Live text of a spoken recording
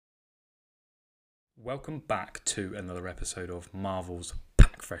Welcome back to another episode of Marvel's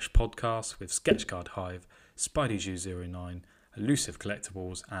Pack Fresh podcast with Sketchcard Hive, SpideyJew09, Elusive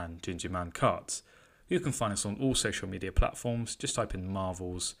Collectibles, and Ginger Man Carts. You can find us on all social media platforms. Just type in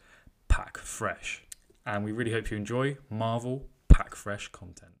Marvel's Pack Fresh. And we really hope you enjoy Marvel Pack Fresh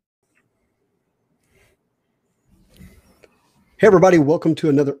content. Hey everybody, welcome to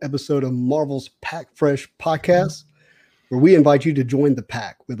another episode of Marvel's Pack Fresh podcast, where we invite you to join the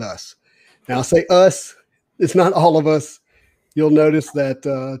pack with us. Now, I say us, it's not all of us. You'll notice that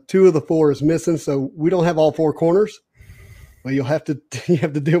two of the four is missing, so we don't have all four corners, but you have to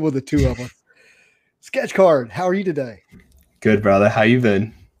deal with the two of us. Sketchcard, how are you today? Good, brother. How you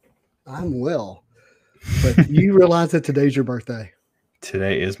been? I'm well, but you realize that today's your birthday.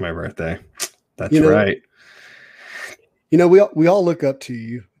 Today is my birthday. That's right. You know, we all look up to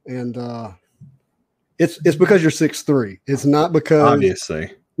you, and it's because you're 6'3". It's not because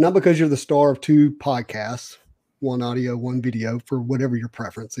obviously not because you're the star of two podcasts, one audio, one video, for whatever your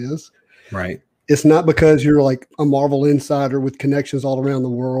preference is. Right. It's not because you're like a Marvel insider with connections all around the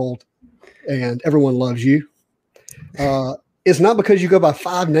world and everyone loves you. It's not because you go by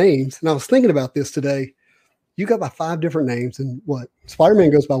 5 names. And I was thinking about this today. You go by 5 different names, and what? Spider-Man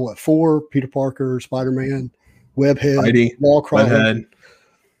goes by what? 4? Peter Parker, Spider-Man, Webhead, Spidey, Wallcrawler.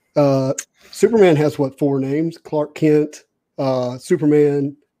 Superman has what? 4 names? Clark Kent,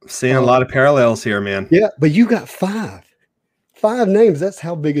 Superman. Seeing a lot of parallels here, man. Yeah, but you got 5 names. That's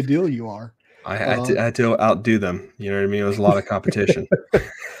how big a deal you are. I had to outdo them. You know what I mean? It was a lot of competition.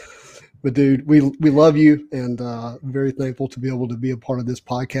 But dude, we love you, and very thankful to be able to be a part of this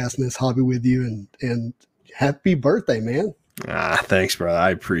podcast and this hobby with you. And happy birthday, man! Thanks, brother. I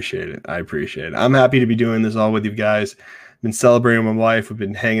appreciate it. I'm happy to be doing this all with you guys. Been celebrating with my wife. We've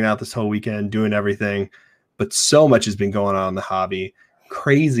been hanging out this whole weekend, doing everything. But so much has been going on in the hobby.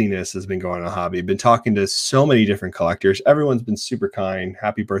 Craziness has been going on in the hobby. Been talking to so many different collectors. Everyone's been super kind.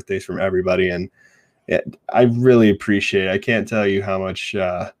 Happy birthdays from everybody. And I really appreciate it. I can't tell you how much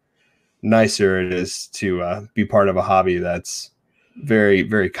nicer it is to be part of a hobby that's very,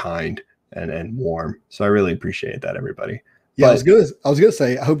 very kind and warm. So I really appreciate that, everybody. Yeah, I was gonna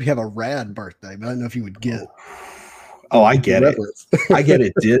say, I hope you have a rad birthday, but I don't know if you would get. Oh, I get it. I get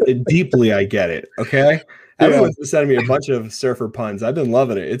it deeply. I get it. Okay. Everyone's been sending me a bunch of surfer puns. I've been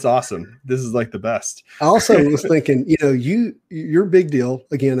loving it. It's awesome. This is like the best. I also was thinking, you're a big deal.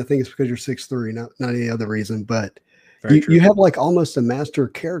 Again, I think it's because you're 6'3", not any other reason. But you have like almost a master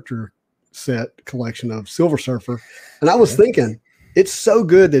character set collection of Silver Surfer. And I was thinking, it's so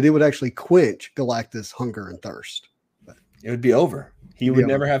good that it would actually quench Galactus' hunger and thirst. But it would be over. He would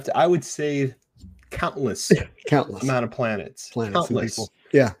never have to. I would save countless amount of planets countless people.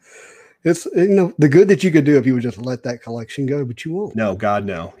 Yeah. It's, the good that you could do if you would just let that collection go, but you won't. No, God,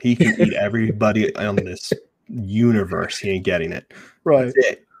 no. He can eat everybody on this universe. He ain't getting it. Right.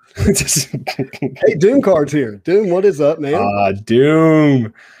 That's it. Hey, Doom Card's here. Doom, what is up, man?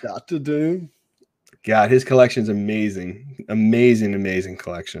 Doom. Dr. Doom. God, his collection's amazing. Amazing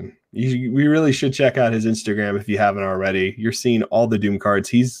collection. We really should check out his Instagram if you haven't already. You're seeing all the Doom cards.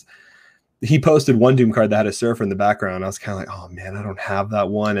 He posted one Doom card that had a surfer in the background. I was kind of like, oh man, I don't have that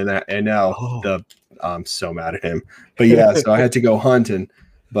one. And now I'm so mad at him. But yeah, so I had to go hunting,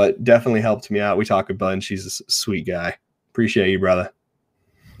 but definitely helped me out. We talk a bunch. He's a sweet guy. Appreciate you, brother.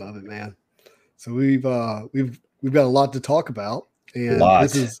 Love it, man. So we've got a lot to talk about. And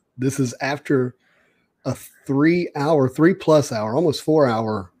this is after a 3+ hour, almost 4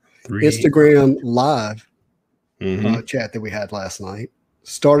 hour Instagram live chat that we had last night.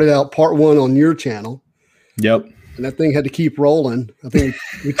 Started out part 1 on your channel. Yep. And that thing had to keep rolling. I think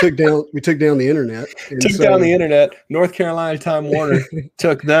we took down the internet. Down the internet. North Carolina Time Warner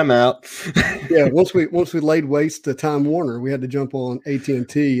took them out. Yeah. Once we laid waste to Time Warner, we had to jump on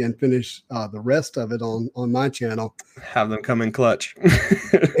AT&T and finish the rest of it on my channel. Have them come in clutch.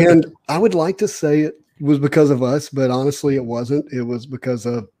 And I would like to say it was because of us, but honestly, it wasn't. It was because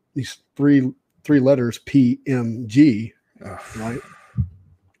of these three letters, PMG, right?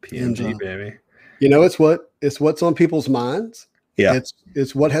 PMG, baby. It's what's on people's minds. Yeah.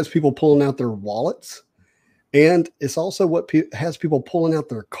 It's what has people pulling out their wallets. And it's also what has people pulling out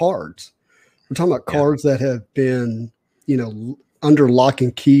their cards. We're talking about cards that have been, under lock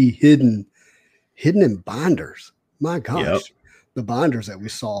and key, hidden in binders. My gosh, the binders that we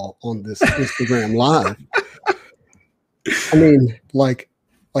saw on this Instagram live. I mean, like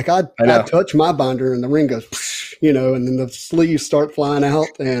I touch my binder and the ring goes, and then the sleeves start flying out.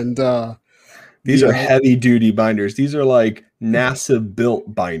 And these are heavy duty binders. These are like NASA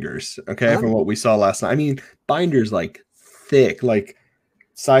built binders. Okay. From what we saw last night. I mean, binders like thick, like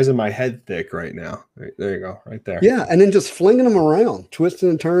size of my head thick right now. Right, there you go, right there. Yeah, and then just flinging them around, twisting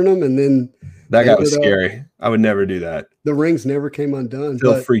and turning them, and then That guy was scary. I would never do that. The rings never came undone.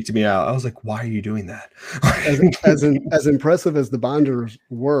 Still freaked me out. I was like, why are you doing that? as impressive as the binders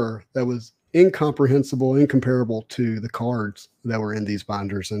were, that was incomprehensible, incomparable to the cards that were in these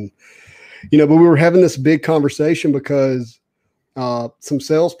binders. And, but we were having this big conversation because some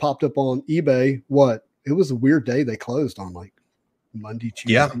sales popped up on eBay. It was a weird day. They closed on like Monday,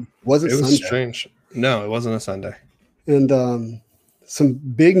 Tuesday. Yeah. It was Sunday. Strange. No, it wasn't a Sunday. And some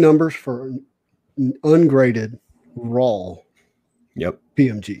big numbers for ungraded raw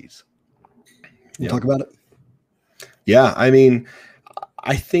PMGs. Talk about it. Yeah, I mean,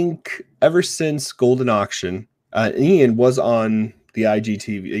 I think ever since Golden Auction, Ian was on the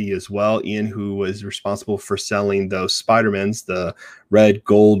IGTV as well. Ian, who was responsible for selling those Spider-Mans, the red,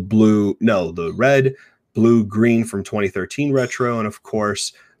 gold, blue, the red, blue, green from 2013 retro, and of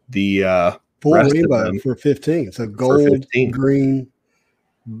course the full rainbow for 15. So gold, green,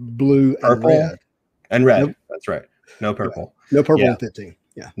 blue, purple, and red. Yep. That's right. No purple. Yeah. No purple in 15.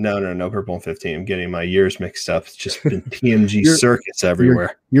 Yeah. No purple in 15. I'm getting my years mixed up. It's just been PMG circuits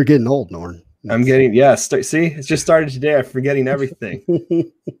everywhere. You're getting old, Norn. I'm getting, see, it's just started today. I'm forgetting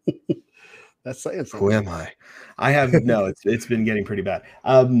everything. That's saying something. Who am I? It's been getting pretty bad.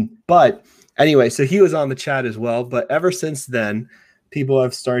 But anyway, so he was on the chat as well. But ever since then, people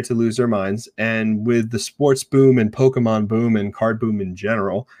have started to lose their minds. And with the sports boom and Pokemon boom and card boom in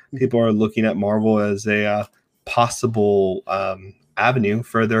general, people are looking at Marvel as a possible avenue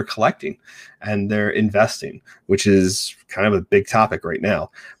for their collecting and their investing, which is kind of a big topic right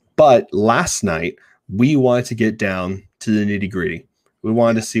now. But last night, we wanted to get down to the nitty gritty. We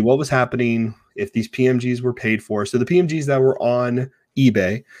wanted to see what was happening, if these PMGs were paid for. So the PMGs that were on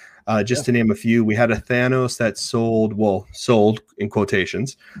eBay, to name a few, we had a Thanos that sold in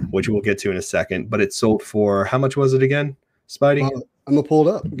quotations, which we'll get to in a second, but it sold for, how much was it again, Spidey? I'm going to pull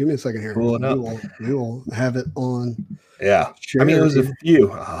it up. Give me a second here. Pull it up. We will have it on. Yeah. I mean, it was a few.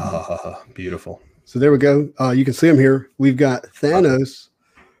 Beautiful. So there we go. You can see them here. We've got Thanos,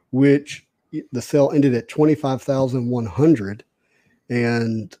 which the sale ended at 25,100.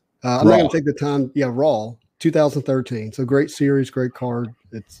 And I'm not going to take the time. Yeah, raw 2013. So great series, great card.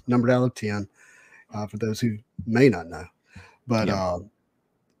 It's numbered out of 10 for those who may not know. But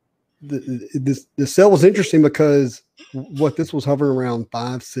the sale was interesting because this was hovering around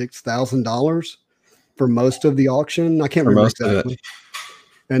 $5,000-$6,000 for most of the auction. I can't remember exactly.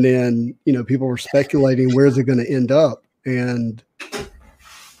 And then people were speculating where's it going to end up. And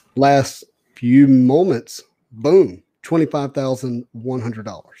last few moments, boom,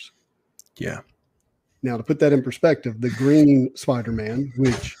 $25,100. Yeah. Now, to put that in perspective, the green Spider-Man,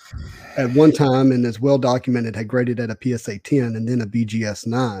 which at one time and as well documented had graded at a PSA 10 and then a BGS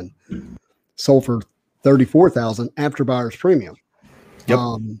 9, sold for $34,000 after buyer's premium. Yep.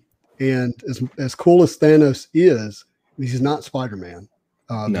 And as cool as Thanos is, he's not Spider-Man.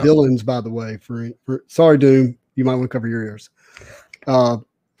 No. Villains, by the way, sorry, Doom, you might want to cover your ears.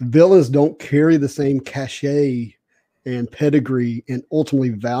 Villains don't carry the same cachet and pedigree and ultimately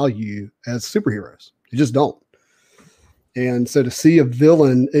value as superheroes. You just don't. And so to see a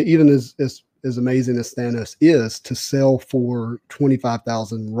villain, even as amazing as Thanos is, to sell for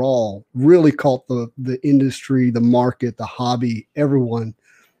 25,000 raw really caught the industry, the market, the hobby, everyone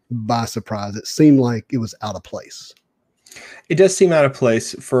by surprise. It seemed like it was out of place. It does seem out of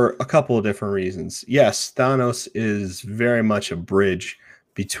place for a couple of different reasons. Yes, Thanos is very much a bridge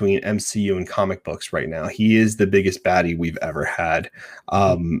between MCU and comic books right now. He is the biggest baddie we've ever had,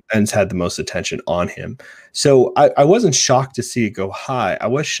 and has had the most attention on him. So I wasn't shocked to see it go high. I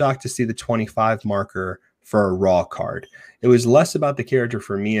was shocked to see the 25 marker for a raw card. It was less about the character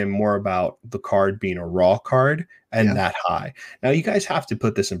for me and more about the card being a raw card and that high. Now, you guys have to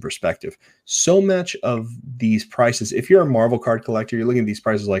put this in perspective. So much of these prices, if you're a Marvel card collector, you're looking at these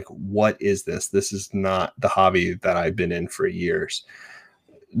prices like, what is this? This is not the hobby that I've been in for years.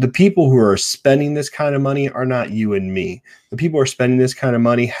 The people who are spending this kind of money are not you and me. The people who are spending this kind of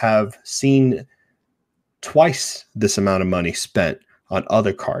money have seen twice this amount of money spent on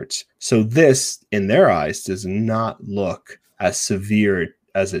other cards. So this, in their eyes, does not look as severe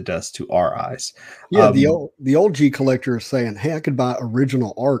as it does to our eyes. Yeah, the old G collector is saying, hey, I could buy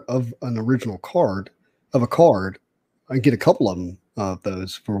original art of an original card, of a card, and get a couple of them of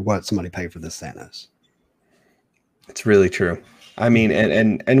those for what somebody paid for this Thanos. It's really true. I mean,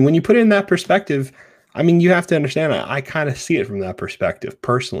 and when you put it in that perspective, I mean, you have to understand, I kind of see it from that perspective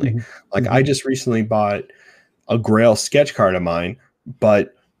personally. Like I just recently bought a Grail sketch card of mine,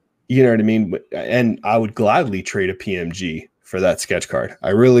 but you know what I mean? And I would gladly trade a PMG for that sketch card. I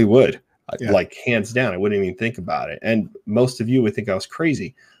really would. Yeah. Like hands down. I wouldn't even think about it. And most of you would think I was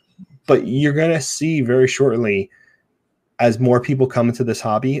crazy. But you're going to see very shortly, as more people come into this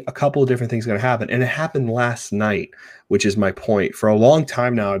hobby, a couple of different things are going to happen. And it happened last night, which is my point. For a long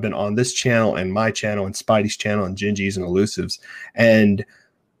time now, I've been on this channel and my channel and Spidey's channel and Gingy's and Elusives. And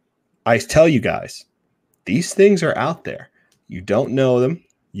I tell you guys, these things are out there. You don't know them.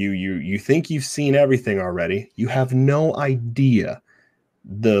 You think you've seen everything already. You have no idea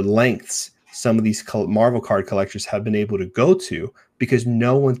the lengths some of these Marvel card collectors have been able to go to because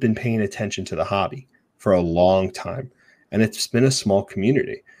no one's been paying attention to the hobby for a long time. And it's been a small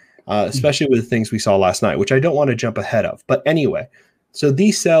community, especially with the things we saw last night, which I don't want to jump ahead of. But anyway, so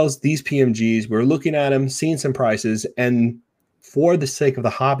these cells, these PMGs, we're looking at them, seeing some prices, and for the sake of the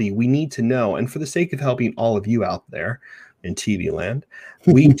hobby, we need to know, and for the sake of helping all of you out there in TV land,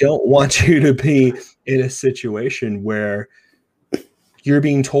 we don't want you to be in a situation where you're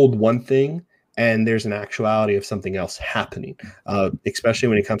being told one thing and there's an actuality of something else happening, especially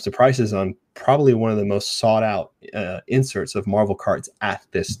when it comes to prices on probably one of the most sought out inserts of Marvel cards at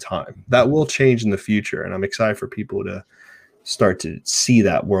this time. That will change in the future, and I'm excited for people to start to see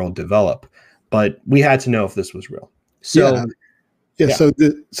that world develop. But we had to know if this was real. So, yeah.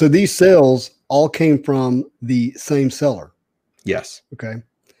 So these sales all came from the same seller. Yes. Okay.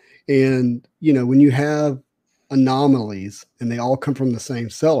 And, you know, when you have anomalies and they all come from the same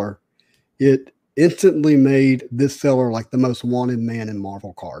seller, it instantly made this seller like the most wanted man in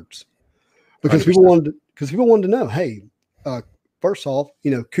Marvel cards because 100%. people wanted to know, hey, first off, you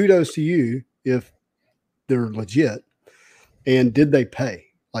know, kudos to you if they're legit, and did they pay?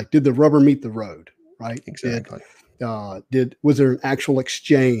 Like, did the rubber meet the road? Right? Exactly. Was there an actual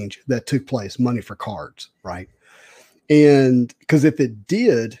exchange that took place, money for cards? Right? And because if it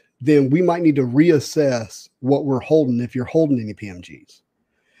did, then we might need to reassess what we're holding if you're holding any PMGs.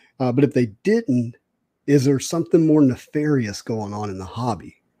 But if they didn't, is there something more nefarious going on in the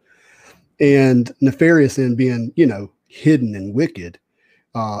hobby? And nefarious in being, you know, hidden and wicked,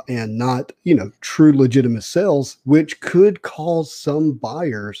 and not, you know, true legitimate sales, which could cause some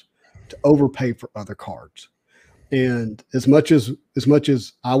buyers to overpay for other cards. And as much as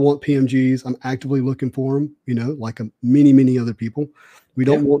I want PMGs, I'm actively looking for them, you know, like many other people. We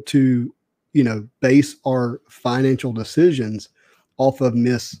don't want to, you know, base our financial decisions off of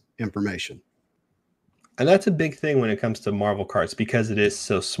misinformation. And that's a big thing when it comes to Marvel cards because it is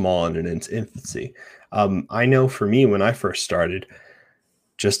so small and in its infancy. I know for me, when I first started,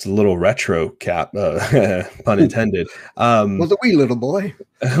 just a little retro cap, pun intended. Was a wee little boy.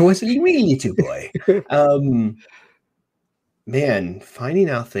 Was a wee little boy. Man, finding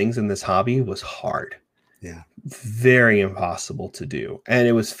out things in this hobby was hard. Yeah. Very impossible to do. And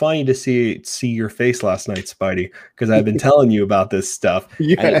it was funny to see your face last night, Spidey, because I've been telling you about this stuff.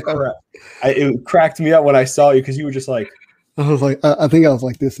 Yeah. It cracked me up when I saw you because you were just like, I was like, I think I was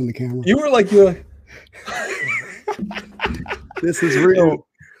like this in the camera. You're like, this is real.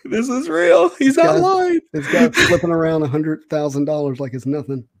 This is real. He's not lying. This guy's flipping around $100,000 like it's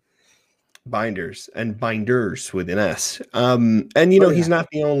nothing. Binders and binders with an S. And you know, he's not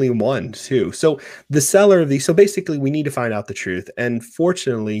the only one too. So the seller of these, so basically we need to find out the truth. And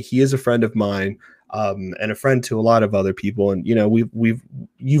fortunately, he is a friend of mine, and a friend to a lot of other people. And you know,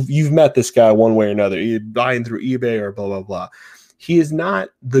 you've met this guy one way or another, either buying through eBay or blah, blah, blah. He is not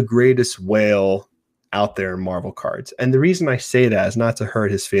the greatest whale out there in Marvel cards. And the reason I say that is not to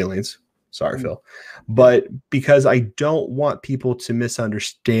hurt his feelings. Sorry, Phil, but because I don't want people to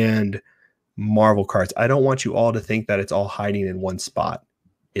misunderstand Marvel cards. I don't want you all to think that it's all hiding in one spot.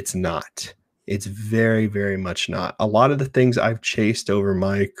 It's not. It's very, very much not. A lot of the things I've chased over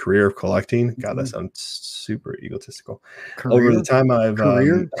my career of collecting, God, that sounds super egotistical. Over the time I've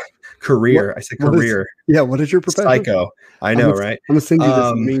career. I said career. What is your profession? Psycho. I know, right? I'm gonna send you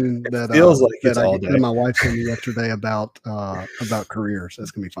this meme that feels like it's all day. That my wife sent me yesterday about careers.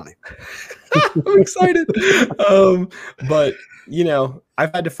 That's gonna be funny. I'm excited. But you know,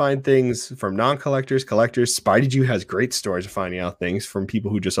 I've had to find things from non-collectors, collectors. Spidey Jew has great stories of finding out things from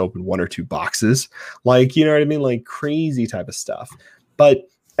people who just opened 1 or 2 boxes. Like, you know what I mean? Like crazy type of stuff. But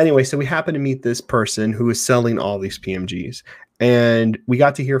anyway, so we happened to meet this person who was selling all these PMGs. And we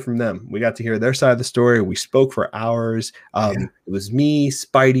got to hear from them. We got to hear their side of the story. We spoke for hours. It was me,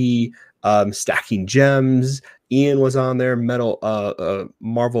 Spidey, Stacking Gems. Ian was on there, Marvel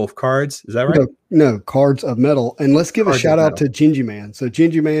of Cards. Is that right? No, Cards of Metal. And let's give a shout out to Gingy Man. So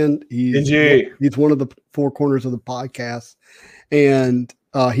Gingy Man, he's one of the 4 corners of the podcast. And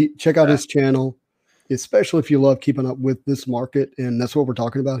check out his channel, especially if you love keeping up with this market. And that's what we're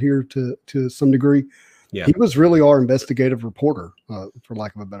talking about here to some degree. Yeah. He was really our investigative reporter, for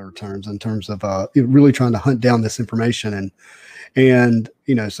lack of a better terms, in terms of really trying to hunt down this information. And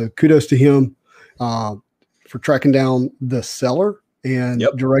so kudos to him for tracking down the seller and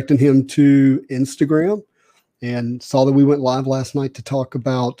directing him to Instagram. And saw that we went live last night to talk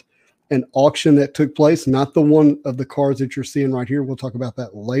about an auction that took place, not the one of the cars that you're seeing right here. We'll talk about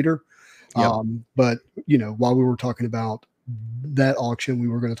that later. But while we were talking about that auction, we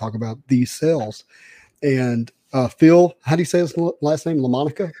were going to talk about these sales. And Phil, how do you say his last name?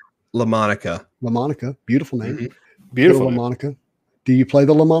 LaMonica? LaMonica. Beautiful name. Mm-hmm. Beautiful. Phil LaMonica. Do you play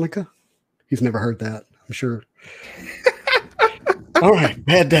the LaMonica? He's never heard that, I'm sure. All right,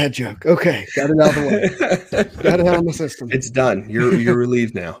 bad dad joke. Okay, got it out of the way. Got it out of the system. It's done. You're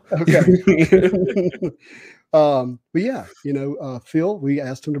relieved now. Okay. But yeah, Phil, we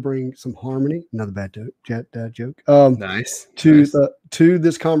asked him to bring some harmony. Another bad dad joke. Nice. To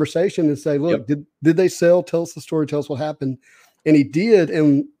this conversation and say, look, did they sell? Tell us the story. Tell us what happened. And he did.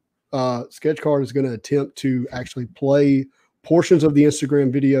 And Sketchcard is going to attempt to actually play portions of the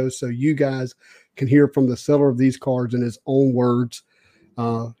Instagram video so you guys can hear from the seller of these cards in his own words,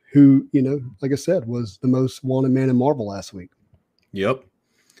 who, like I said, was the most wanted man in Marvel last week. Yep.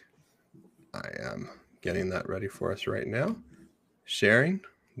 I am getting that ready for us right now. Sharing.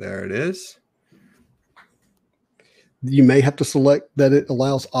 There it is. You may have to select that it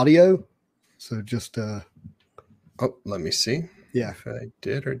allows audio. So just let me see. Yeah. If I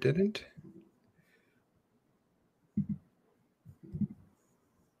did or didn't.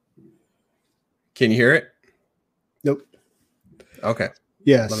 Can you hear it? Nope. Okay.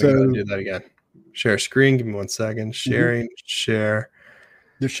 Yeah. Let me go and do that again. Share screen. Give me 1 second. Sharing. Share.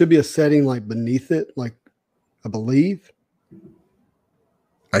 There should be a setting like beneath it, like I believe.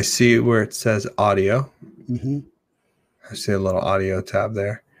 I see where it says audio. Mm-hmm. I see a little audio tab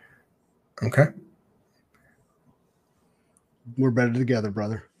there. Okay. We're better together,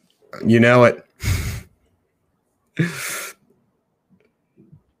 brother. You know it.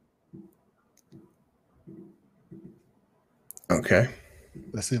 Okay.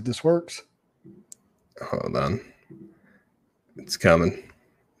 Let's see if this works. Hold on. It's coming.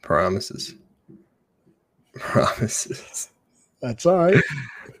 Promises. That's all right.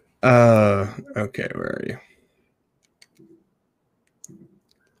 Okay, where are you?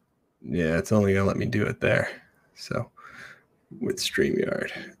 Yeah, it's only gonna let me do it there. So with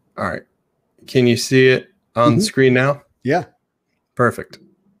StreamYard. All right. Can you see it on the screen now? Yeah. Perfect.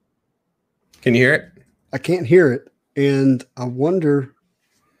 Can you hear it? I can't hear it. And I wonder,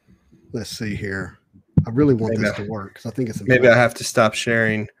 let's see here. I really want this to work because I think it's important. Maybe I have to stop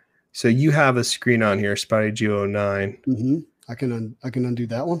sharing. So you have a screen on here, Spidey G09. Mm-hmm. I can undo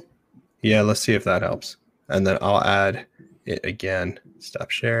that one. Yeah, let's see if that helps. And then I'll add it again. Stop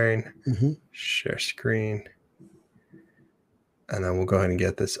sharing. Mm-hmm. Share screen. And then we'll go ahead and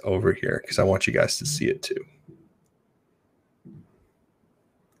get this over here because I want you guys to see it too.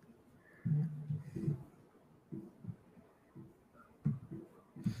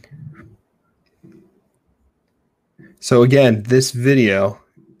 So again, this video,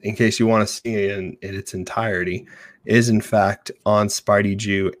 in case you want to see it in its entirety, is in fact on Spidey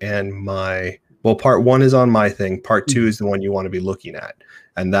Jew and my, well, part 1 is on my thing. Part 2 is the one you want to be looking at.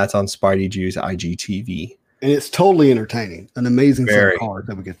 And that's on Spidey Jew's IGTV. And it's totally entertaining. An amazing set of cards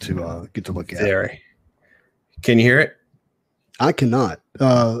that we get to look at. Very. Can you hear it? I cannot.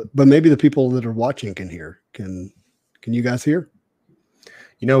 But maybe the people that are watching can hear. Can you guys hear?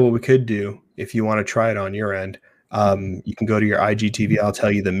 You know what we could do if you want to try it on your end? You can go to your IGTV. I'll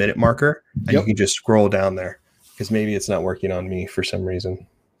tell you the minute marker, and you can just scroll down there because maybe it's not working on me for some reason.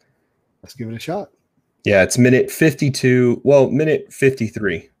 Let's give it a shot. Yeah, it's minute 52. Well, minute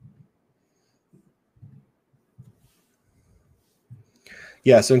 53.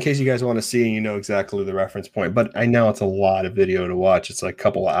 Yeah, so in case you guys want to see, you know exactly the reference point. But I know it's a lot of video to watch. It's like a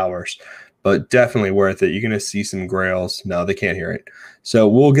couple of hours, but definitely worth it. You're going to see some grails. No, they can't hear it. So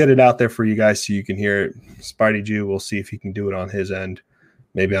we'll get it out there for you guys so you can hear it. Spidey Jew, we'll see if he can do it on his end.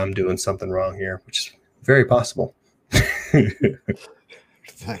 Maybe I'm doing something wrong here, which is very possible.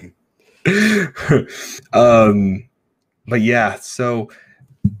 But yeah, so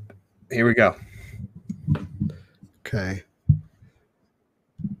here we go. Okay.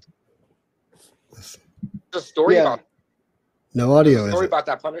 The story about no audio. Story about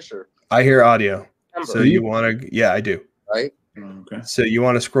that Punisher. I hear audio. So you want to? Yeah, I do. Right. Okay. So you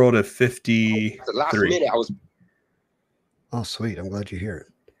want to scroll to 53. The last minute, I was. Oh, sweet! I'm glad you hear it.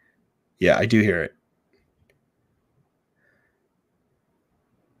 Yeah, I do hear it.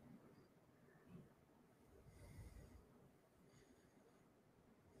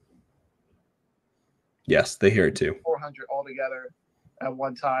 Yes, they hear it too. 400 altogether at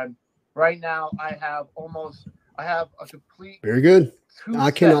one time. Right now, I have a complete Very good. two I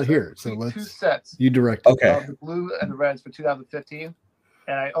cannot sets, hear it, so complete two let's sets you direct it. Okay. of the blue and the reds for 2015,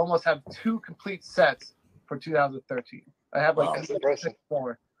 and I almost have 2 complete sets for 2013. I have like Wow, that's impressive. 6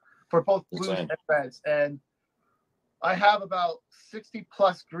 more for both blues Insane. and reds, and I have about 60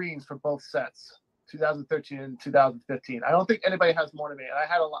 plus greens for both sets, 2013 and 2015. I don't think anybody has more than me. And I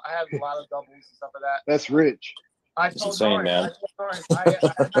had a lot of doubles and stuff like that. That's rich. I That's told insane, Norris, man.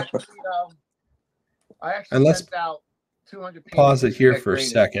 I actually And let's sent out 200 Pause it here get for a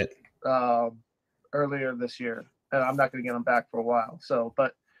graded, second. earlier this year, and I'm not going to get them back for a while. So,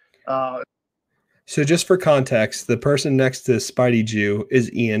 but So just for context, the person next to Spidey Jew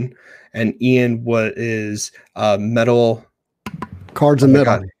is Ian, and Ian is metal. Cards and Oh my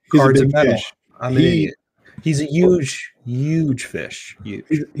metal. God, He's a Cards big and metal. fish. I'm an idiot. He's a huge fish. Huge.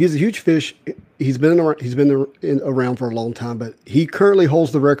 He's a huge fish. He's been around for a long time, but he currently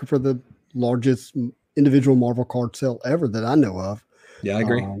holds the record for the largest individual Marvel card sale ever that I know of. Yeah, I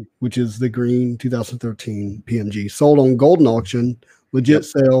agree. Which is the green 2013 PMG, sold on Golden Auction, legit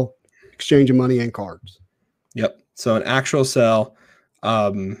sale, exchange of money and cards. Yep. So an actual sell,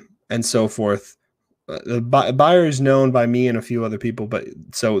 and so forth. The buyer is known by me and a few other people, but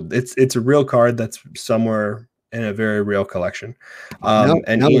so it's a real card that's somewhere in a very real collection. Now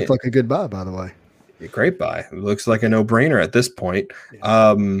And looks like a good buy, by the way. great buy. It looks like a no-brainer at this point.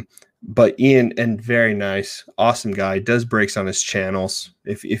 But Ian, and very nice, awesome guy, does breaks on his channels.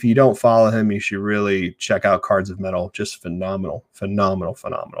 If you don't follow him, you should really check out Cards of Metal. Just phenomenal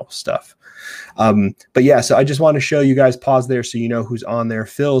stuff. But yeah, so I just want to show you guys, pause there so you know who's on there.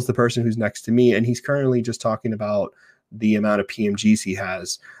 Phil's the person who's next to me, and he's currently just talking about the amount of PMGs he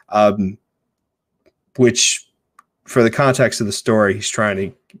has, which for the context of the story, he's trying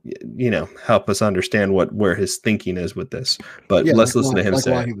to, help us understand where his thinking is with this. But let's listen to him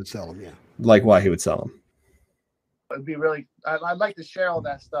say why he would sell them. Yeah, like why he would sell them. it'd be really, I'd like to share all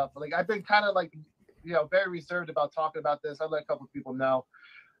that stuff. Like I've been kind of like, very reserved about talking about this. I'll let a couple of people know.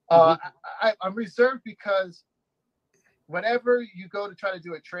 I'm reserved because whenever you go to try to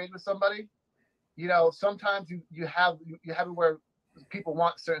do a trade with somebody, sometimes you have it where people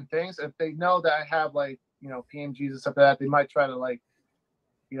want certain things. If they know that I have like, PMGs and stuff like that, they might try to like,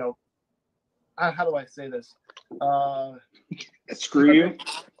 how do I say this? Screw you.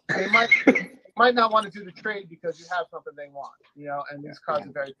 They might not want to do the trade because you have something they want, and these cards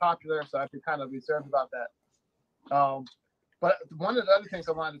are very popular, so I've been kind of reserved about that. But one of the other things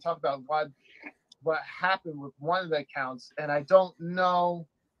I wanted to talk about was what happened with one of the accounts, and I don't know.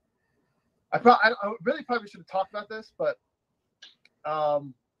 I really probably should have talked about this, but I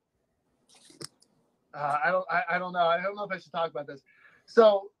don't know. I don't know if I should talk about this.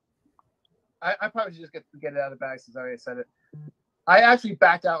 So I probably should just get it out of the bag since I already said it. I actually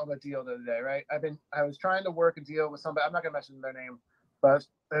backed out on a deal the other day, right? I was trying to work a deal with somebody. I'm not gonna mention their name, but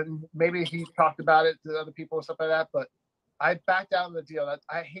and maybe he talked about it to other people or stuff like that. But I backed out on the deal.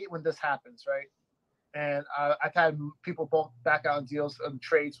 I hate when this happens, right? And I've had people both back out on deals and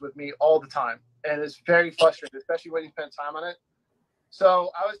trades with me all the time, and it's very frustrating, especially when you spend time on it.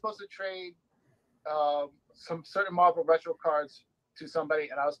 So I was supposed to trade some certain Marvel Retro cards to somebody,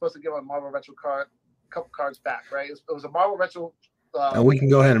 and I was supposed to give a Marvel Retro card, a couple cards back, right? It was a Marvel Retro. And we can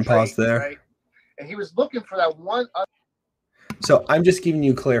go ahead and pause there. Right? And he was looking for that one. So I'm just giving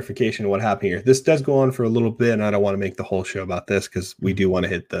you clarification of what happened here. This does go on for a little bit, and I don't want to make the whole show about this because we do want to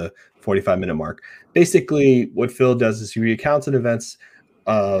hit the 45-minute mark. Basically, what Phil does is he recounts an events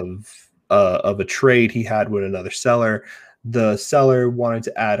of a trade he had with another seller. The seller wanted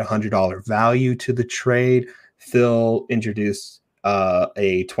to add $100 value to the trade. Phil introduced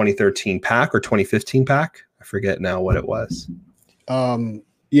a 2013 pack or 2015 pack. I forget now what it was.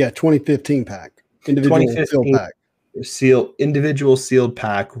 2015 pack. Individual seal pack. Individual sealed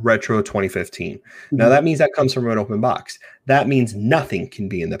pack retro 2015. Now that means that comes from an open box. That means nothing can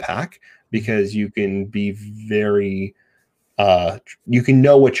be in the pack because you can be very you can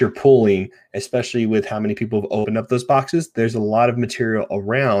know what you're pulling, especially with how many people have opened up those boxes. There's a lot of material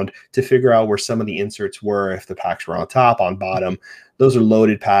around to figure out where some of the inserts were, if the packs were on top, on bottom. Those are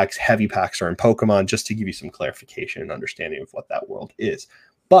loaded packs. Heavy packs are in Pokemon, just to give you some clarification and understanding of what that world is.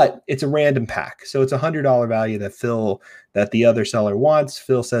 But it's a random pack. So it's $100 value that the other seller wants.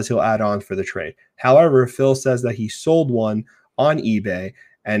 Phil says he'll add on for the trade. However, Phil says that he sold one on eBay,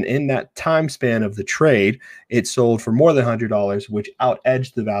 and in that time span of the trade, it sold for more than $100, which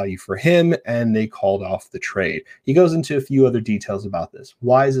out-edged the value for him, and they called off the trade. He goes into a few other details about this.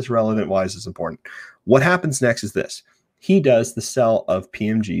 Why is this relevant? Why is this important? What happens next is this. He does the sell of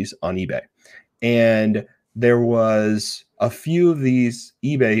PMGs on eBay. and there was a few of these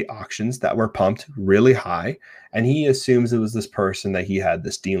eBay auctions that were pumped really high, and he assumes it was this person that he had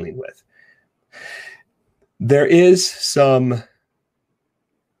this dealing with. There is some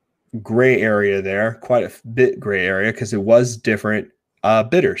gray area there, quite a bit gray area, because it was different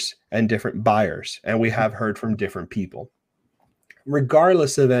bidders and different buyers, and we have heard from different people.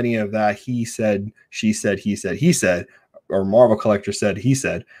 Regardless of any of that, he said, she said, he said, he said, or Marvel Collector said, he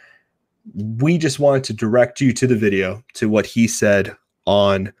said, we just wanted to direct you to the video, to what he said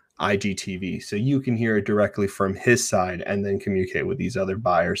on IGTV, so you can hear it directly from his side and then communicate with these other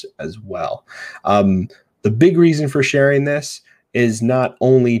buyers as well. The big reason for sharing this is not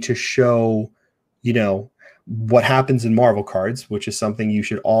only to show, you know, what happens in Marvel cards, which is something you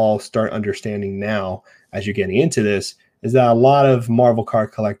should all start understanding now as you're getting into this, is that a lot of Marvel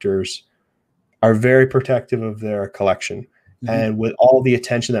card collectors are very protective of their collection. Mm-hmm. And with all the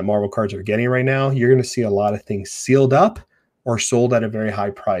attention that Marvel cards are getting right now, you're going to see a lot of things sealed up or sold at a very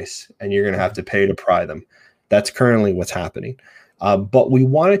high price, and you're going to have to pay to pry them. That's currently what's happening. But we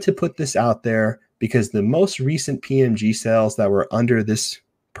wanted to put this out there because the most recent PMG sales that were under this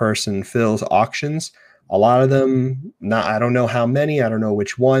person, Phil's auctions, a lot of them, I don't know how many, I don't know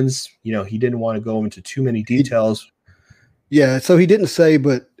which ones, you know, he didn't want to go into too many details. Yeah, so he didn't say,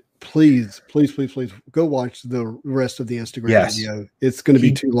 but please go watch the rest of the Instagram video. It's going to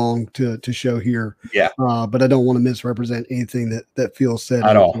be too long to show here. Yeah. But I don't want to misrepresent anything that Phil said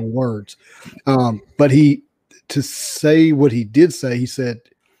at all in words. But to say what he did say, he said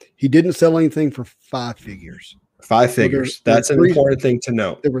he didn't sell anything for 5 figures. 5 figures. That's an important thing to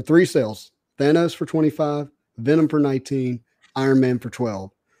note. There were 3 sales: Thanos for 25, Venom for 19, Iron Man for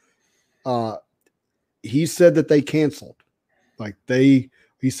 12. He said that they canceled.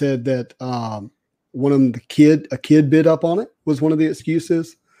 He said that one of them, a kid bid up on it was one of the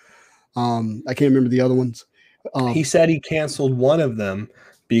excuses. I can't remember the other ones. He said he canceled one of them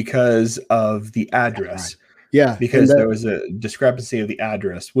because of the address. Yeah. Because there was a discrepancy of the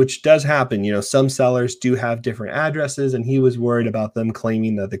address, which does happen. You know, some sellers do have different addresses, and he was worried about them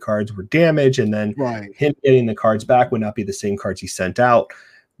claiming that the cards were damaged, and then him getting the cards back would not be the same cards he sent out,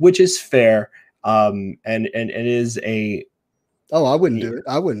 which is fair. And it is a... Oh, I wouldn't do it.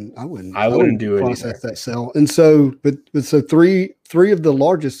 I wouldn't do it process either. that sale. And so, but so three of the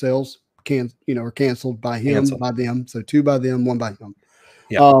largest sales are canceled by him, by them. So 2 by them, 1 by him.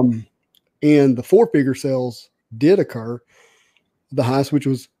 Yeah. And the 4-figure sales did occur. The highest, which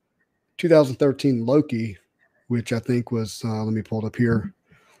was 2013 Loki, which I think was, let me pull it up here.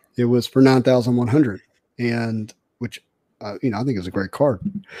 It was for 9,100, and which, I think is a great card.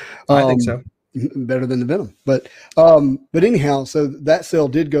 I think so. Better than the Venom, but anyhow, so that sale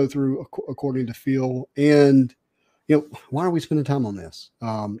did go through according to Phil. And why are we spending time on this?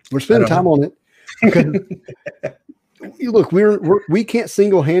 We're spending time on it because look, we can't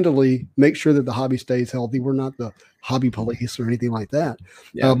single-handedly make sure that the hobby stays healthy. We're not the hobby police or anything like that.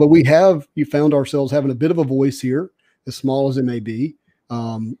 Yeah. But you found ourselves having a bit of a voice here, as small as it may be.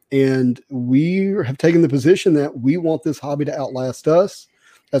 And we have taken the position that we want this hobby to outlast us.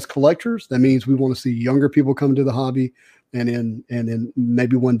 As collectors, that means we want to see younger people come to the hobby, and then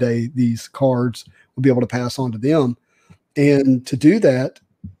maybe one day these cards will be able to pass on to them. And to do that,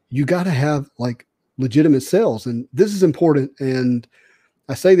 you got to have legitimate sales. And this is important. And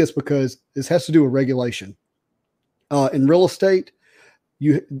I say this because this has to do with regulation. In real estate,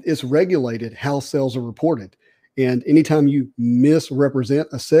 it's regulated how sales are reported. And anytime you misrepresent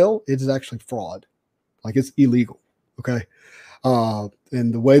a sale, it is actually fraud. It's illegal. Okay.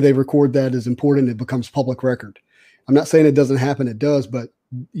 And the way they record that is important. It becomes public record. I'm not saying it doesn't happen. It does, but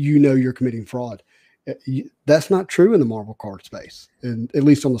you're committing fraud. That's not true in the Marvel card space. And at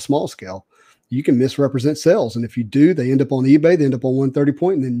least on the small scale, you can misrepresent sales. And if you do, they end up on eBay, they end up on 130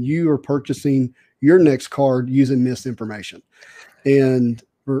 point, and then you are purchasing your next card using misinformation. And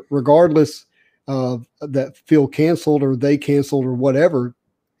regardless of that Phil canceled or they canceled or whatever,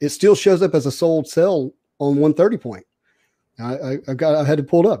 it still shows up as a sold sale on 130 point. I had to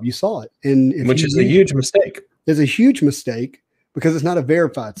pull it up. You saw it. And which is a huge mistake. It's a huge mistake because it's not a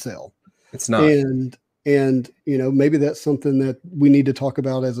verified sale. It's not. And maybe that's something that we need to talk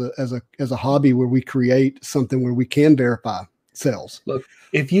about as a hobby, where we create something where we can verify sales. Look,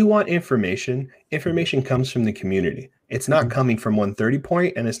 if you want information comes from the community. It's not coming from 130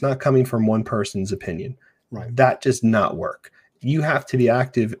 point, and it's not coming from one person's opinion. Right. That does not work. You have to be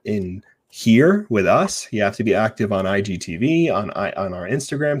active in here with us. You have to be active on IGTV, on our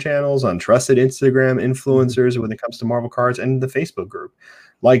Instagram channels, on trusted Instagram influencers when it comes to Marvel cards, and the Facebook group.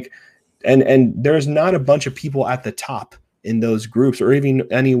 And there's not a bunch of people at the top in those groups, or even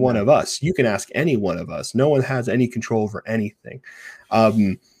any one of us. You can ask any one of us. No one has any control over anything.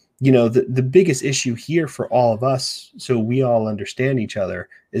 The biggest issue here for all of us, so we all understand each other,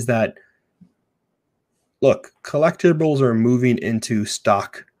 is that, look, collectibles are moving into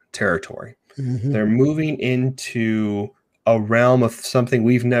stock territory. Mhm. They're moving into a realm of something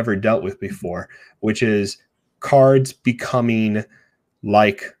we've never dealt with before, which is cards becoming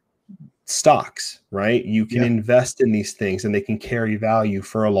like stocks, right? You can invest in these things and they can carry value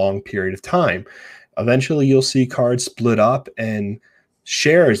for a long period of time. Eventually, you'll see cards split up and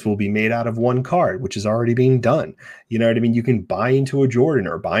shares will be made out of one card, which is already being done. You know what I mean? You can buy into a Jordan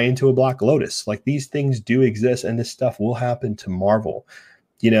or buy into a Black Lotus. Like, these things do exist, and this stuff will happen to Marvel.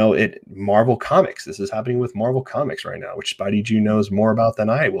 Marvel Comics. This is happening with Marvel Comics right now, which Spidey Jew knows more about than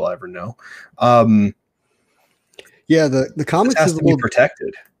I will ever know. The comics has is to be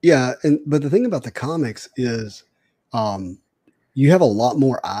protected. Yeah, but the thing about the comics is, you have a lot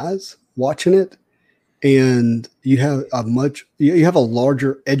more eyes watching it, and you have a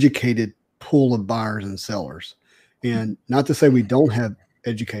larger educated pool of buyers and sellers. And not to say we don't have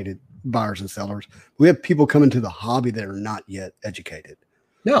educated buyers and sellers, we have people coming to the hobby that are not yet educated.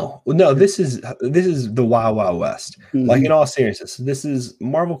 No, this is the Wild Wild West. Mhm. Like, in all seriousness,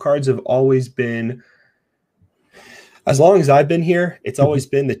 Marvel cards have always been, as long as I've been here, it's always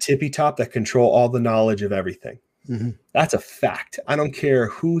been the tippy top that control all the knowledge of everything. Mhm. That's a fact. I don't care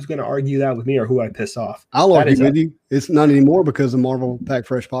who's going to argue that with me or who I piss off. I'll argue with you. It's not anymore because of Marvel Pack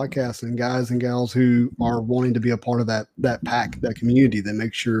Fresh podcast and guys and gals who are wanting to be a part of that pack, that community, that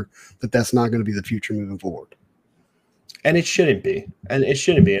makes sure that that's not going to be the future moving forward. And it shouldn't be. And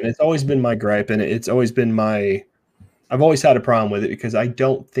it's always been my gripe, and it's always been I've always had a problem with it because I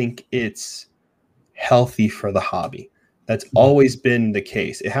don't think it's healthy for the hobby. That's always been the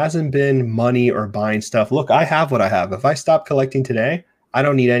case. It hasn't been money or buying stuff. Look, I have what I have. If I stop collecting today, I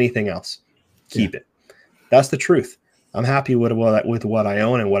don't need anything else. Keep it. That's the truth. I'm happy with what I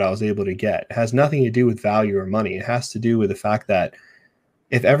own and what I was able to get. It has nothing to do with value or money. It has to do with the fact that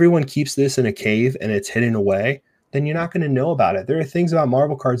if everyone keeps this in a cave and it's hidden away, then you're not going to know about it. There are things about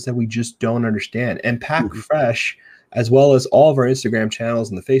Marvel cards that we just don't understand. And Pack Fresh, as well as all of our Instagram channels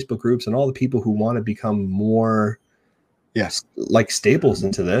and the Facebook groups and all the people who want to become more like staples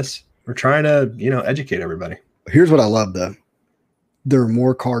into this, we're trying to, educate everybody. Here's what I love, though. There are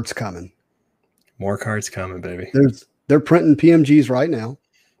more cards coming. More cards coming, baby. They're printing PMGs right now.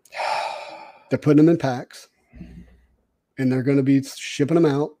 They're putting them in packs, and they're going to be shipping them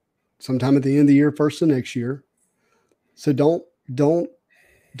out sometime at the end of the year, first of next year. So don't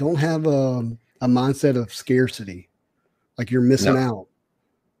have a mindset of scarcity, like you're missing out.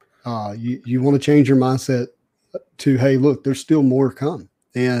 You want to change your mindset to, hey, look, there's still more to come.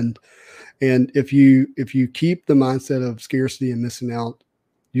 And if you keep the mindset of scarcity and missing out,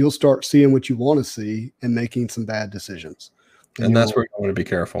 you'll start seeing what you want to see and making some bad decisions. And that's where you want to be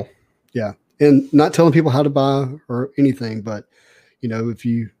careful. Yeah. And not telling people how to buy or anything, but if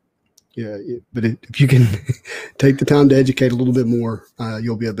you can take the time to educate a little bit more,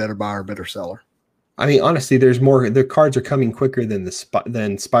 you'll be a better buyer, better seller. I mean, honestly, there's more. The cards are coming quicker than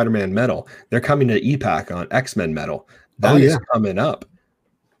than Spider-Man Metal. They're coming to EPAC on X-Men Metal. That is coming up.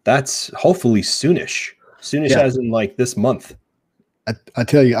 That's hopefully soonish. Soonish as in like this month. I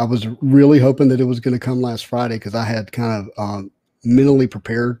tell you, I was really hoping that it was going to come last Friday because I had kind of mentally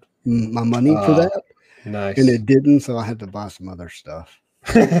prepared my money for that. Nice. And it didn't, so I had to buy some other stuff.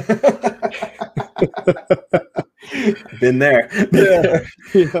 Been there.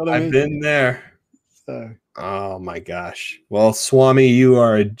 I've been there. So. Oh my gosh. Well, Swami, you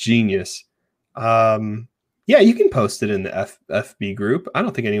are a genius. You can post it in the FB group. I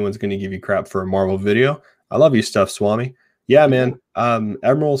don't think anyone's going to give you crap for a Marvel video. I love your stuff, Swami. Yeah, man.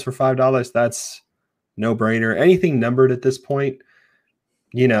 Emeralds for $5. That's no brainer. Anything numbered at this point,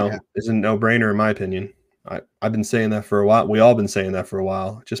 is a no brainer in my opinion. I've been saying that for a while. We all been saying that for a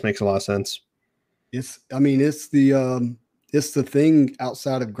while. It just makes a lot of sense. It's the thing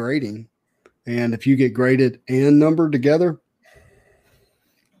outside of grading. And if you get graded and numbered together,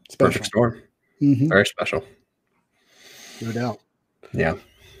 it's perfect storm. Mm-hmm. Very special. No doubt. Yeah.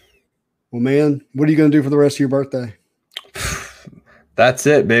 Well, man, what are you going to do for the rest of your birthday? That's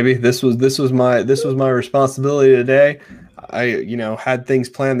it, baby. This was my responsibility today. I had things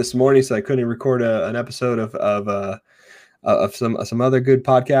planned this morning, so I couldn't record an episode of some other good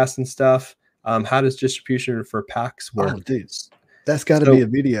podcasts and stuff. How does distribution for packs work? Oh, dude, that's got to be a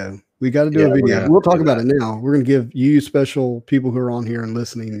video. We got to do a video. We'll talk about it now. We're going to give you special people who are on here and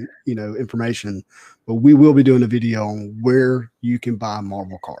listening, information. But we will be doing a video on where you can buy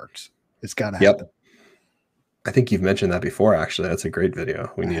Marvel cards. It's got to happen. I think you've mentioned that before, actually. That's a great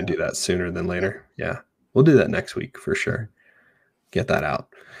video. We need to do that sooner than later. Yeah. We'll do that next week for sure. Get that out.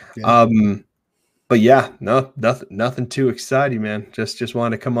 Yeah. But yeah, nothing too exciting, man. Just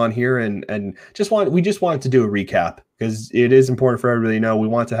wanted to come on here and we just wanted to do a recap because it is important for everybody to know. We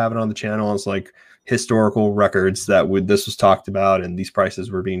want to have it on the channel. It's like historical records that this was talked about and these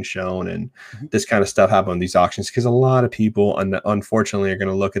prices were being shown and this kind of stuff happened on these auctions because a lot of people unfortunately are going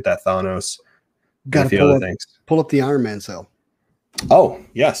to look at that Thanos. Got to pull up the Iron Man sale. Oh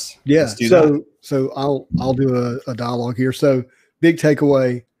yes, yeah. So I'll do a dialogue here. So big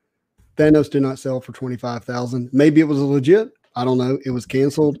takeaway: Thanos did not sell for 25,000. Maybe it was legit. I don't know. It was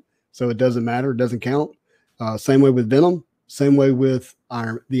canceled, so it doesn't matter. It doesn't count. Same way with Venom. Same way with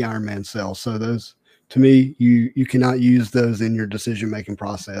the Iron Man sale. So those, to me, you cannot use those in your decision making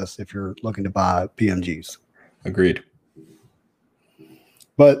process if you're looking to buy PMGs. Agreed.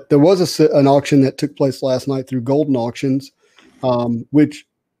 But there was an auction that took place last night through Golden Auctions, which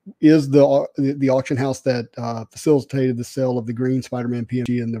is the auction house that facilitated the sale of the green Spider-Man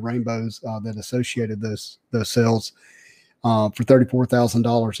PMG and the rainbows that associated those sales for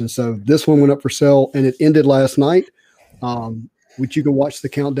 $34,000. And so this one went up for sale, and it ended last night, which you can watch the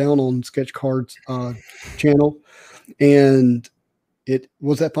countdown on Sketch Card's channel. And it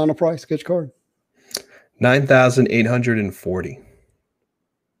was that final price, Sketch Card? $9,840.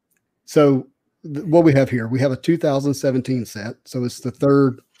 So what we have here, we have a 2017 set. So it's the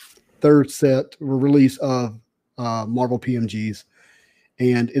third set or release of Marvel PMGs,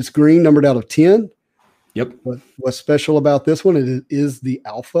 and it's green, numbered out of 10. Yep. What's special about this one? It is the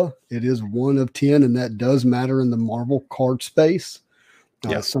alpha. It is 1 of 10, and that does matter in the Marvel card space.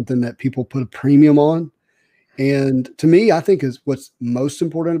 Something that people put a premium on. And to me, I think is what's most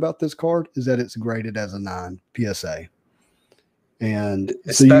important about this card is that it's graded as a 9 PSA. And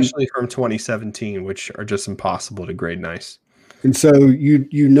especially from 2017, which are just impossible to grade nice. And so you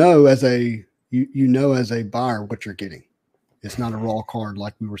know as a buyer what you're getting. It's not a raw card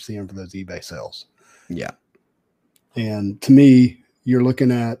like we were seeing for those eBay sales. Yeah. And to me, you're looking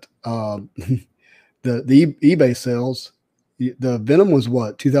at the eBay sales. The Venom was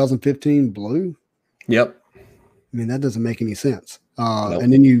what, 2015 blue? Yep. I mean, that doesn't make any sense. Nope.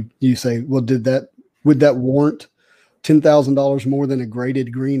 And then you say, well, would that warrant $10,000 more than a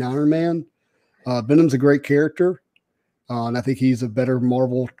graded green Iron Man? Venom's a great character. And I think he's a better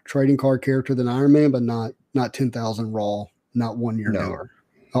Marvel trading card character than Iron Man, but not 10,000 raw, not 1 year newer.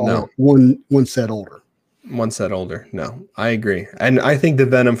 No. One set older. One set older. No, I agree. And I think the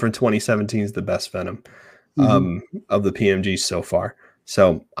Venom from 2017 is the best Venom of the PMGs so far.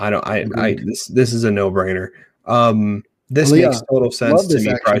 So this is a no-brainer. This makes total sense to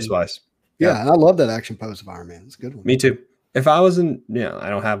me price-wise. Yeah, and I love that action pose of Iron Man. It's a good one. Me too. If I wasn't, I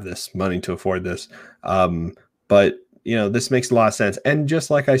don't have this money to afford this. But this makes a lot of sense. And just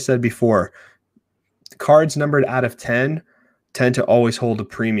like I said before, cards numbered out of 10 tend to always hold a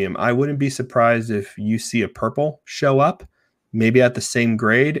premium. I wouldn't be surprised if you see a purple show up, maybe at the same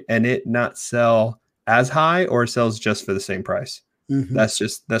grade, and it not sell as high or sells just for the same price. Mm-hmm. That's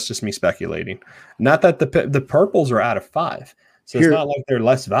just me speculating. Not that the purples are out of 5. So it's not like they're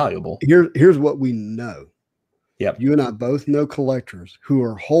less valuable. Here's what we know. Yep. You and I both know collectors who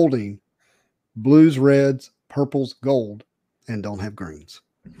are holding blues, reds, purples, gold, and don't have greens.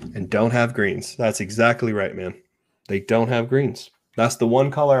 That's exactly right, man. They don't have greens. That's the one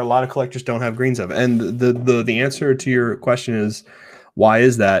color a lot of collectors don't have greens of. And the answer to your question is, why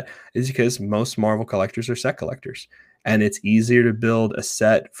is that? Is because most Marvel collectors are set collectors. And it's easier to build a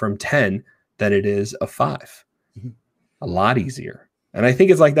set from 10 than it is a 5. Mm-hmm. A lot easier. And I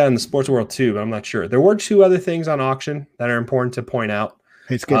think it's like that in the sports world too, but I'm not sure. There were 2 other things on auction that are important to point out.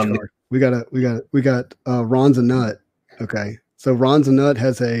 Hey, Sketch Card. We got Ron's a Nut. Okay. So Ron's a Nut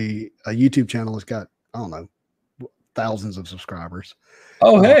has a YouTube channel. It's got, I don't know, thousands of subscribers.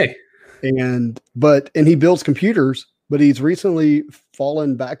 Oh, hey. And he builds computers, but he's recently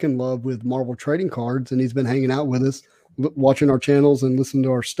fallen back in love with Marvel trading cards, and he's been hanging out with us, watching our channels and listening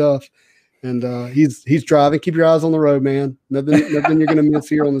to our stuff. And he's driving. Keep your eyes on the road, man. Nothing you're going to miss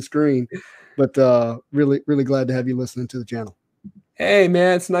here on the screen. But really, really glad to have you listening to the channel. Hey,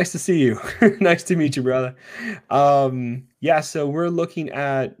 man, it's nice to see you. Nice to meet you, brother. So we're looking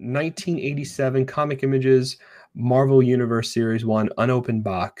at 1987 Comic Images Marvel Universe Series 1 unopened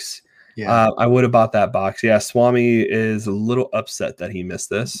box. Yeah, I would have bought that box. Yeah, Swami is a little upset that he missed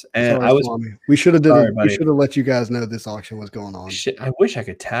this, and sorry, Swami. We should have let you guys know this auction was going on. Shit, I wish I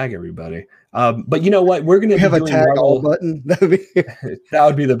could tag everybody. But you know what? We're gonna have a tag all button. That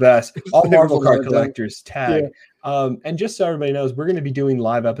would be the best. All Marvel card collectors tag. And just so everybody knows, we're going to be doing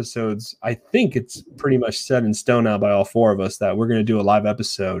live episodes. I think it's pretty much set in stone now by all four of us that we're going to do a live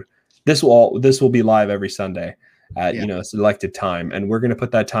episode. This will be live every Sunday at a selected time, and we're going to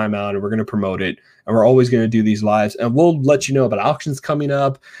put that time out and we're going to promote it, and we're always going to do these lives, and we'll let you know about auctions coming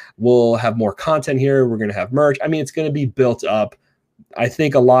up. We'll have more content here. We're going to have merch. I mean, it's going to be built up. I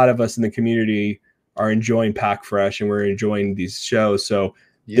think a lot of us in the community are enjoying Pack Fresh and we're enjoying these shows, so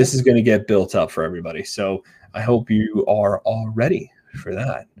this is going to get built up for everybody. So I hope you are all ready for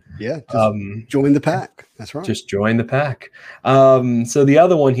that. Yeah, join the pack. That's right. Just join the pack. So the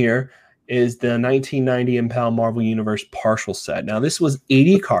other one here is the 1990 Impel Marvel Universe partial set. Now this was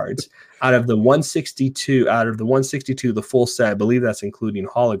 80 cards out of the 162. The full set, I believe that's including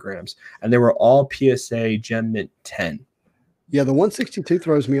holograms, and they were all PSA Gem Mint 10. Yeah, the 162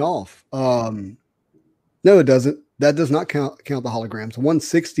 throws me off. No, it doesn't. That does not count the holograms.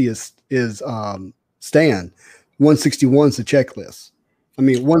 160 is Stan. 161 is the checklist. I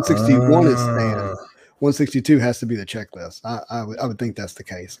mean, 161 is Stan. 162 has to be the checklist. I would think that's the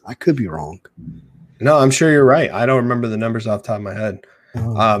case. I could be wrong. No, I'm sure you're right. I don't remember the numbers off the top of my head.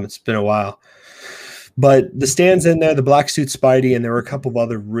 It's been a while. But the Stan's in there, the Black Suit Spidey, and there were a couple of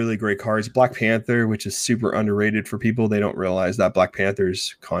other really great cards. Black Panther, which is super underrated for people. They don't realize that Black Panther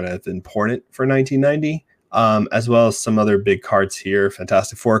is kind of important for 1990, as well as some other big cards here.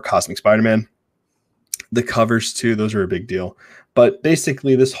 Fantastic Four, Cosmic Spider-Man. The covers, too, those are a big deal. But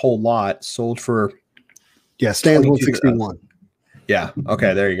basically, this whole lot sold for... Yeah, Stan's 161. Yeah,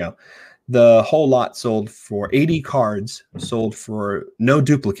 okay, there you go. The whole lot sold for 80 cards, sold for no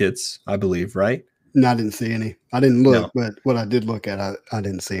duplicates, I believe, right? No, I didn't see any. I didn't look, but what I did look at, I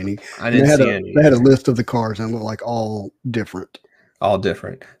didn't see any. I didn't see any. They had a list of the cards and it looked like all different. All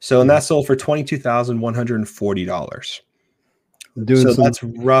different. So, and that sold for $22,140. So that's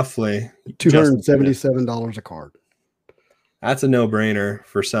roughly $277 a card. That's a no-brainer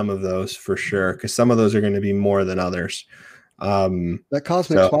for some of those, for sure, because some of those are going to be more than others. That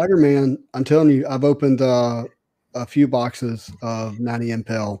Cosmic Spider-Man, I'm telling you, I've opened a few boxes of 90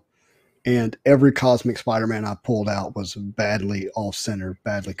 Impel, and every Cosmic Spider-Man I pulled out was badly off-center,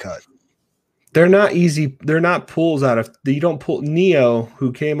 badly cut. They're not easy. They're not pulls out of. You don't pull. Neo,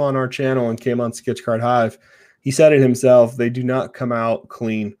 who came on our channel and came on Sketch Card Hive, he said it himself. They do not come out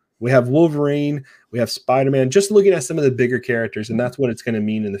clean. We have Wolverine, we have Spider-Man, just looking at some of the bigger characters, and that's what it's going to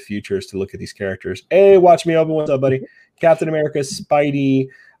mean in the future is to look at these characters. Hey, watch me open. What's up, buddy? Captain America, Spidey, you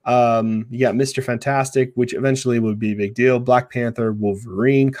got Mr. Fantastic, which eventually would be a big deal. Black Panther,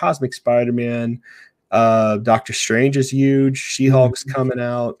 Wolverine, Cosmic Spider-Man, Doctor Strange is huge. She-Hulk's coming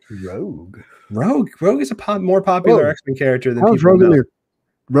out. Rogue is a more popular X-Men character than people Rogue know.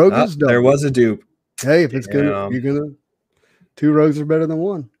 Rogue is dope. There was a dupe. Hey, if it's you're gonna. Two rogues are better than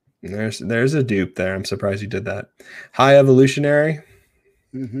one. There's a dupe there. I'm surprised you did that. High Evolutionary.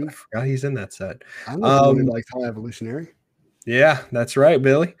 Mm-hmm. I forgot he's in that set. I know somebody likes High Evolutionary. Yeah, that's right,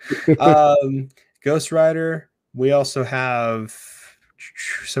 Billy. Ghost Rider. We also have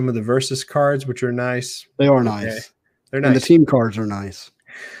some of the Versus cards, which are nice. They are nice. Okay. They're nice. And the team cards are nice.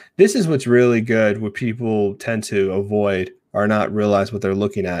 This is what's really good, what people tend to avoid or not realize what they're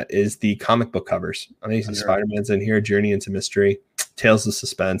looking at, is the comic book covers. Amazing Spider-Man's in here, Journey into Mystery, Tales of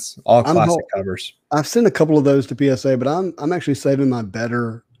Suspense, all classic covers. I've sent a couple of those to PSA, but I'm actually saving my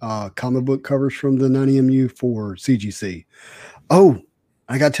better comic book covers from the 90MU for CGC. Oh,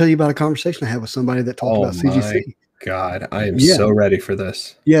 I got to tell you about a conversation I had with somebody that talked about CGC. God, I am so ready for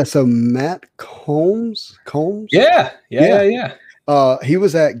this. Yeah, so Matt Combs. Yeah. He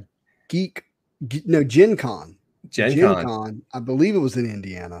was at Gen Con. Gen Con. I believe it was in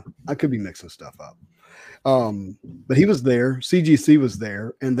Indiana. I could be mixing stuff up. But he was there. CGC was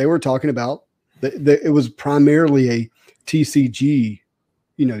there, and they were talking about it was primarily a TCG,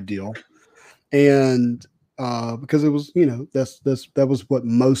 deal, and because it was, that was what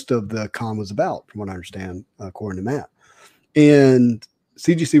most of the con was about, from what I understand, according to Matt. And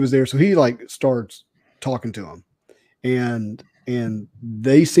CGC was there, so he starts talking to him, and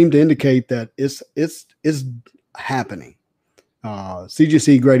they seem to indicate that it's happening.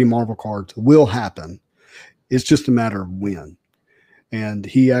 CGC grading Marvel cards will happen. It's just a matter of when. And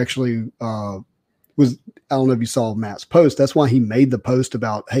he actually was, I don't know if you saw Matt's post. That's why he made the post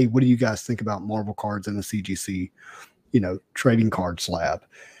about, hey, what do you guys think about Marvel cards in the CGC, trading card slab?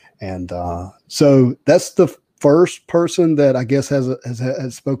 And so that's the first person that I guess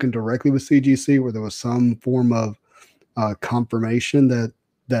has spoken directly with CGC, where there was some form of confirmation that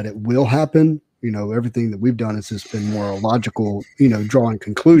it will happen. Everything that we've done has just been more logical, drawing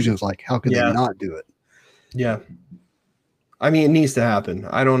conclusions like how could they not do it? Yeah. I mean, it needs to happen.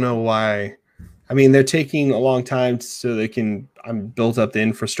 I don't know why. I mean, they're taking a long time so they can build up the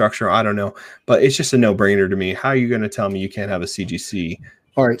infrastructure. I don't know, but it's just a no-brainer to me. How are you going to tell me you can't have a CGC?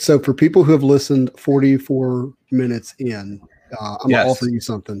 All right. So for people who have listened 44 minutes in, I'm Yes. gonna offer you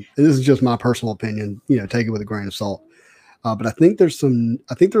something. This is just my personal opinion. Take it with a grain of salt. But I think there's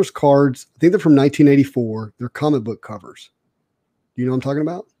cards. I think they're from 1984. They're comic book covers. Do you know what I'm talking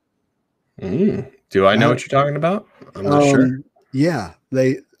about? Do I know what you're talking about? I'm not sure. Yeah,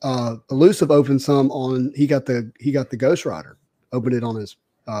 they Elusive opened some on. He got the Ghost Rider. Opened it on his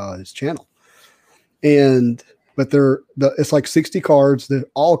channel, but it's like 60 cards. They're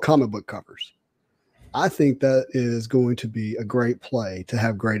all comic book covers. I think that is going to be a great play to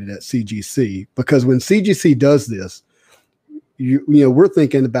have graded at CGC, because when CGC does this, we're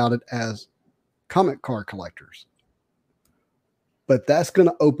thinking about it as comic card collectors, but that's going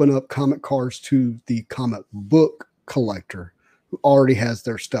to open up comic cards to the comic book collector who already has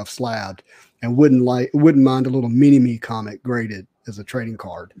their stuff slabbed and wouldn't mind a little mini-me comic graded as a trading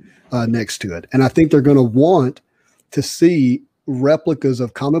card next to it. And I think they're going to want to see replicas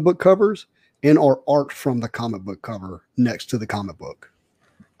of comic book covers and or art from the comic book cover next to the comic book.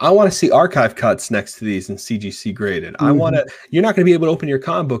 I want to see archive cuts next to these and CGC graded. I want to. You're not going to be able to open your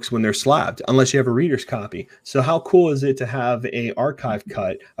comic books when they're slabbed unless you have a reader's copy. So how cool is it to have a archive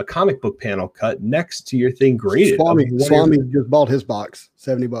cut, a comic book panel cut next to your thing graded? Swami just bought his box,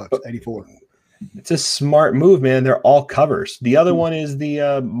 $70, 84. It's a smart move, man. They're all covers. The other one is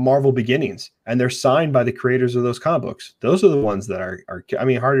the Marvel Beginnings, and they're signed by the creators of those comic books. Those are the ones that are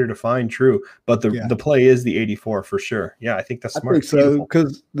harder to find, true, but the play is the 84 for sure. Yeah, I think that's smart. I think so,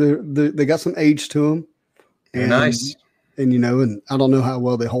 because they got some age to them. They're nice. And and I don't know how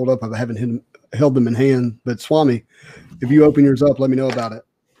well they hold up. I haven't held them in hand, but Swami, if you open yours up, let me know about it.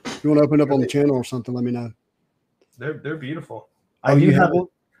 If you want to open up on the channel or something, let me know. They're beautiful. Oh, you have one?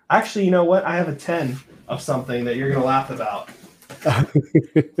 Actually, you know what? I have a 10 of something that you're going to laugh about.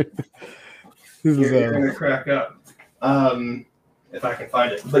 You're going to crack up if I can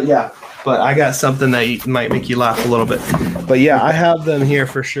find it. But yeah, I got something that might make you laugh a little bit. But yeah, I have them here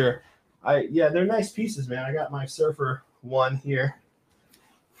for sure. They're nice pieces, man. I got my Surfer one here.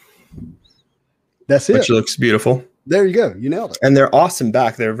 That's it. Which looks beautiful. There you go. You nailed it. And they're awesome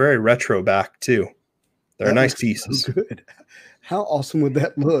back. They're very retro back too. They're nice pieces. So good. How awesome would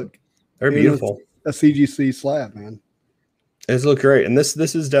that look? They're beautiful. A CGC slab, man. It's look great. And this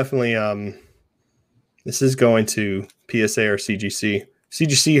is definitely this is going to PSA or CGC.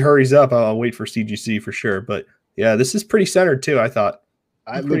 CGC hurries up. I'll wait for CGC for sure. But yeah, this is pretty centered too, I thought.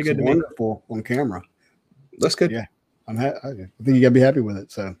 It looks wonderful on camera. Looks good. Yeah. I think you gotta be happy with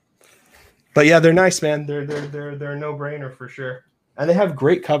it. So but yeah, they're nice, man. They're a no-brainer for sure. And they have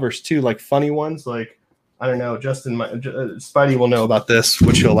great covers too, like funny ones, like I don't know, Spidey will know about this,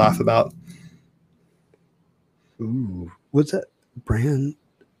 which he'll laugh about. Ooh, what's that brand?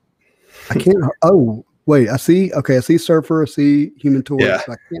 I can't. Oh, wait. I see Surfer. I see Human Torch. Yeah.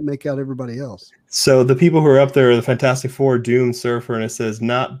 I can't make out everybody else. So the people who are up there are the Fantastic Four, Doom, Surfer, and it says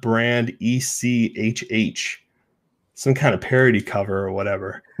not brand ECHH. Some kind of parody cover or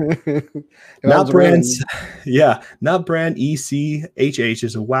whatever. Not brand ECHH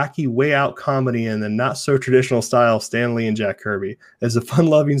is a wacky, way out comedy in the not so traditional style of Stan Lee and Jack Kirby. It's a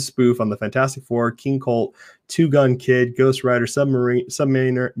fun-loving spoof on the Fantastic Four, King Colt, Two Gun Kid, Ghost Rider,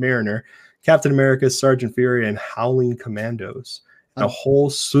 Submariner, Captain America, Sergeant Fury, and Howling Commandos, and a whole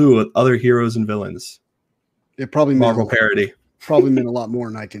slew of other heroes and villains. It probably Marvel parody. Probably meant a lot more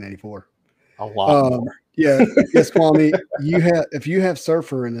in 1984. A lot more. Yeah, yes, Kwame. If you have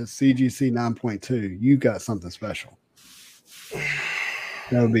Surfer in a CGC 9.2, you got something special.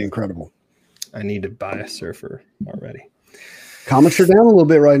 That would be incredible. I need to buy a Surfer already. Comments are down a little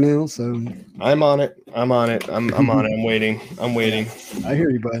bit right now, so I'm on it. I'm on it. I'm on it. I'm waiting. I hear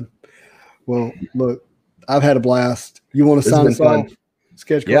you, bud. Well, look, I've had a blast. You want to sign us off?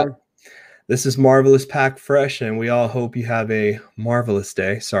 Sketch card? This is Marvelous Pack Fresh, and we all hope you have a marvelous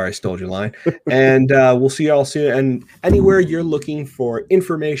day. Sorry, I stole your line. And we'll see you all soon. And anywhere you're looking for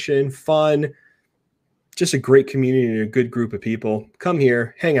information, fun, just a great community and a good group of people, come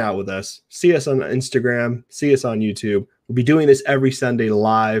here, hang out with us. See us on Instagram. See us on YouTube. We'll be doing this every Sunday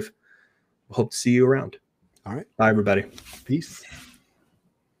live. Hope to see you around. All right. Bye, everybody. Peace.